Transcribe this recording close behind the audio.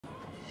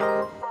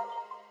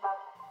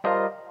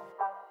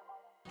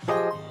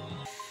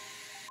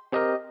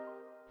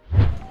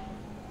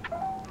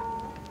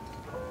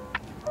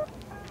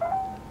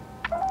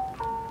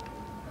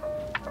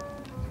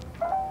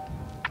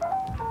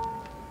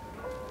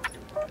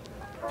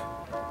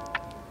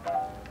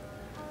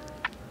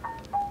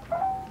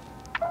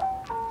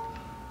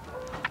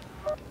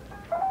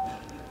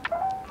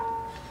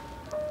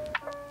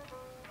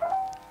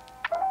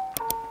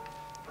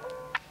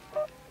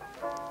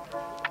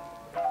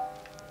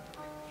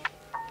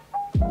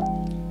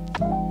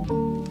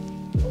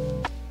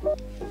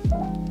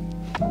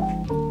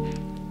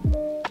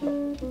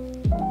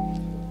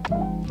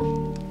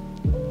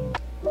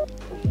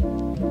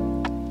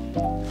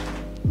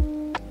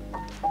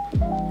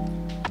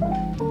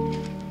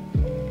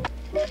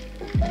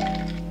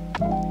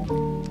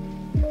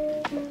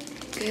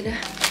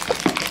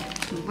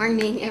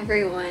morning,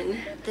 everyone.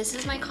 This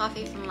is my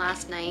coffee from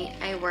last night.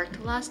 I worked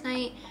last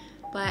night,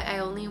 but I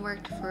only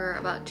worked for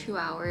about 2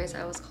 hours.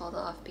 I was called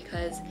off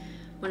because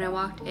when I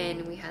walked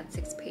in, we had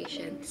 6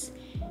 patients,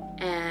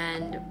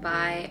 and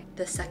by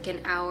the second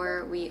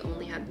hour, we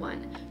only had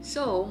 1.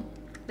 So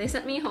they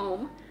sent me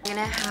home. I'm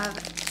gonna have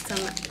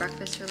some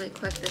breakfast really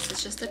quick. This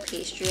is just a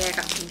pastry. I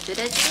got some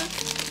Ditto,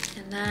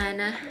 and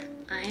then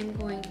I'm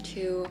going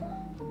to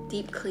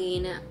deep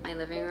clean my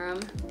living room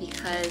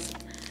because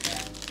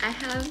I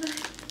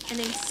have an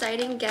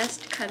exciting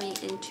guest coming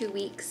in 2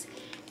 weeks,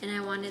 and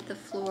I wanted the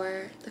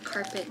floor, the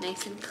carpet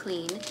nice and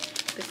clean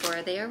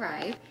before they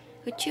arrive.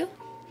 Would you?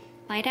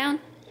 Lie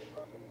down.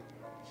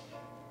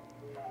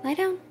 Lie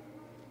down.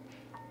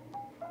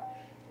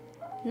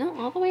 No,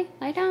 all the way.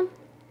 Lie down.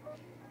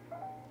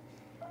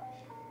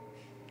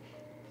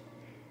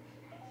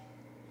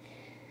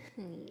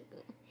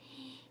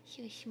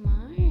 So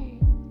smart.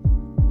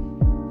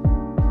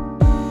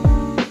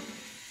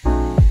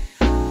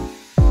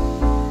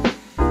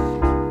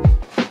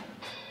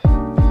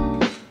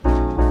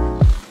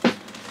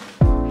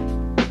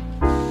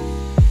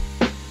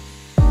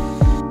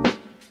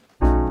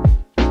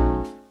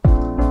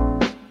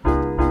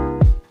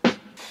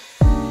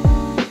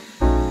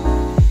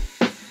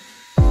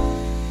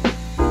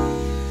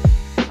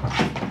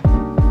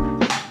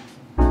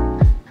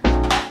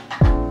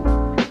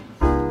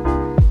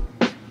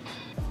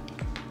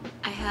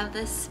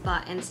 This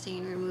spot and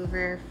stain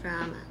remover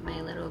from my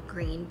little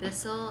green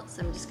Bissell,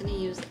 so I'm just gonna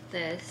use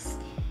this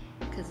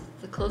because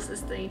it's the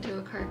closest thing to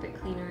a carpet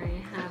cleaner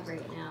I have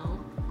right now,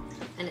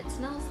 and it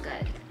smells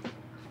good.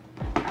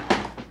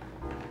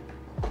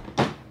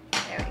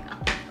 There we go.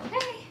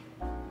 Okay.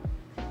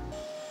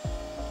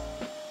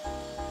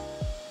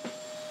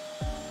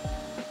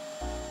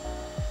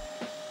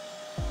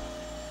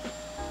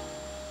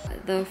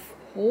 The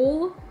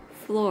whole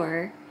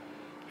floor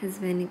has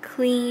been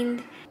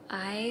cleaned.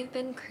 I've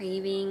been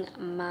craving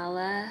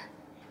mala,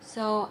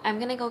 so I'm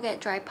gonna go get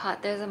dry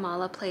pot. There's a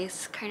mala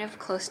place kind of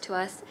close to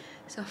us,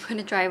 so I'm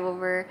gonna drive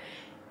over,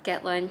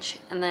 get lunch,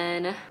 and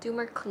then do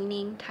more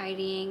cleaning,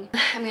 tidying.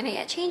 I'm gonna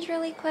get changed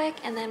really quick,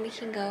 and then we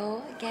can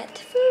go get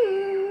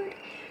food.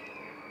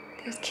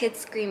 There's kids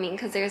screaming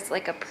because there's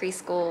like a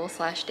preschool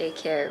 /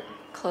 daycare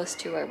close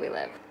to where we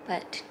live,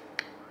 but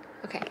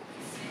okay.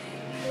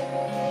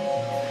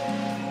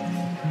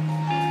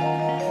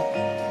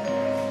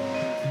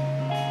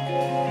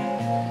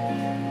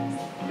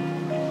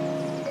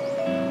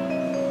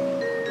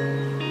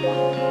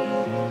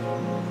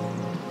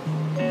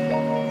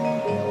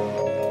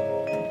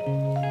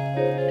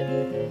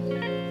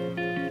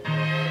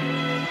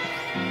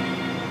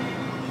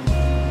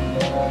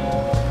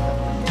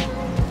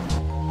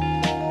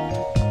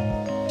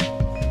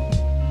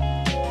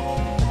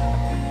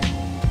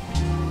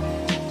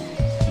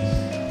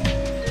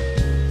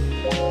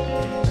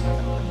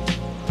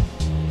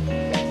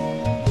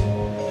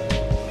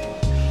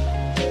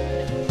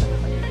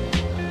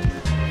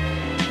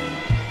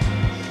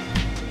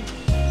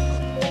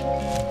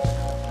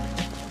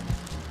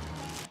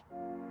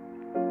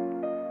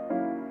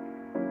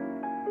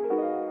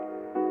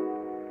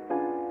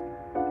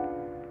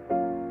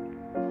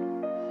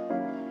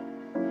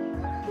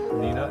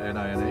 Nina,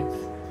 N-I-N-A.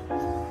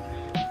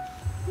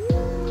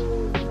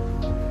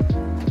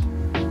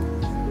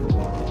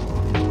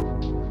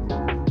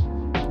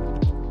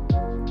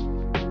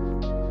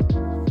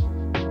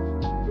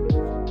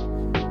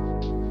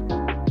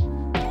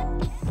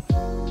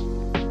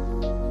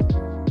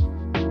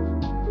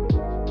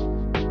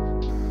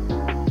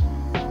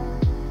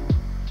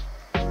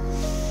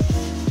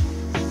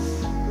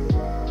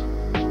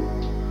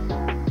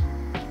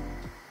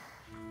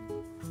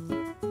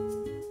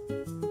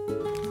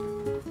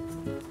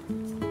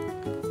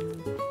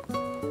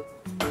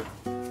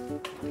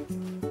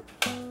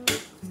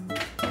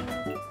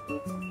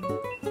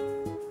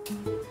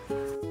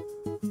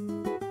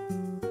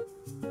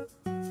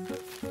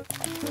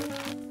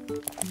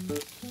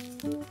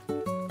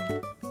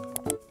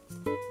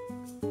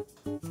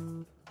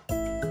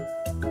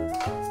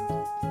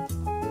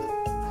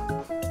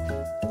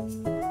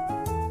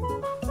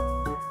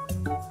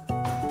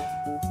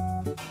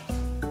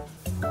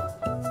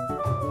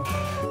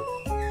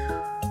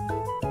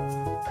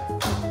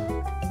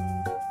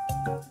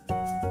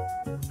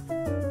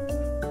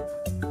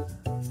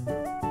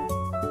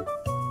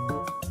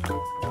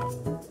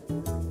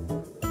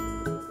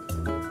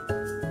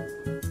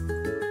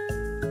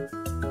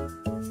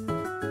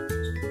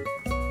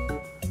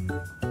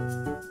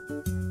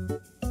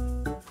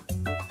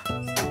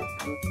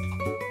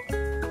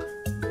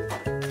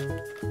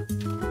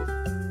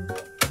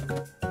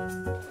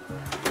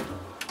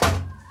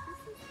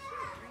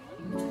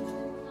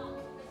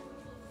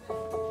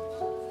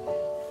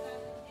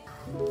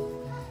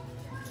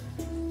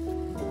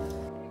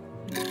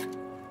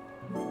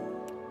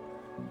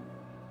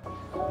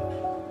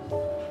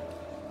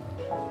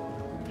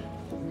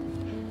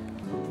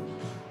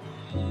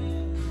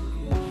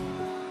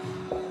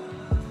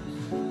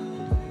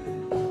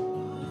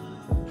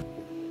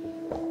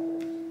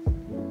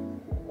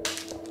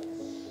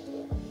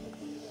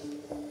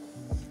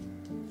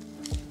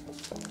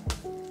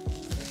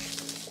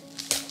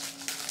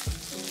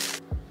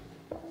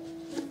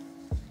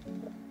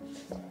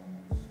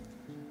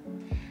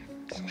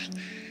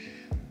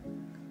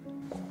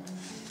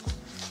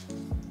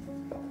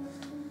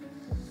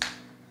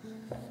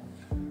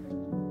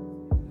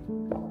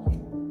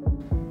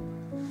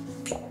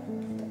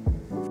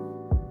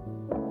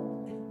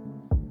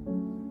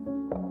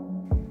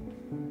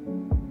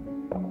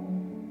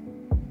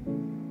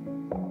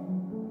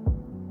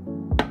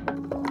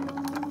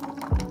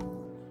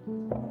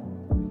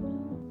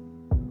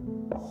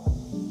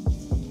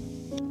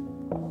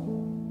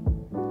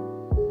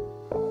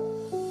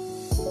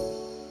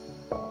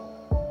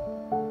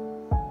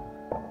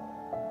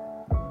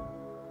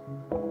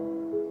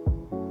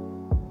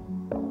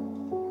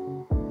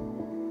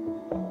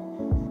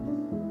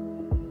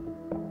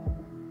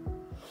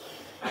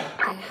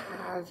 I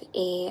have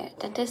a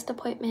dentist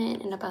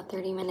appointment in about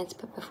 30 minutes,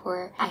 but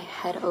before I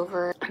head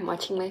over, I'm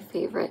watching my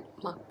favorite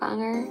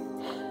mukbanger.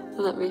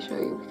 Let me show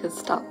you because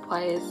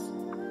stopwise,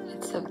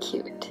 it's so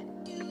cute.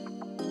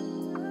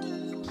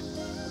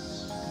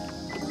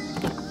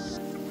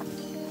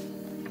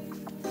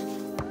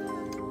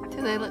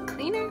 Do they look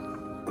cleaner?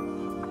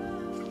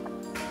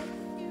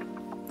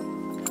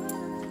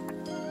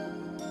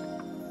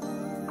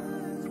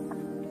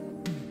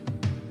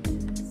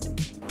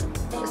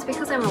 Just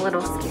because I'm a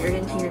little scared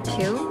in here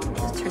too,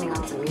 just turning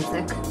on some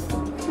music.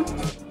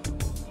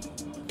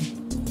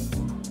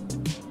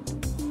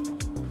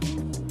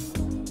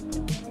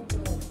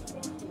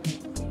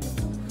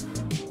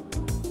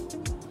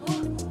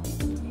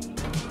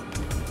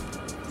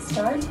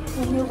 Start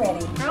when you're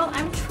ready. Girl,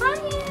 I'm trying.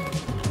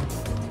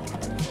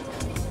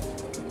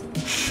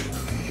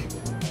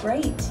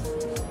 Great.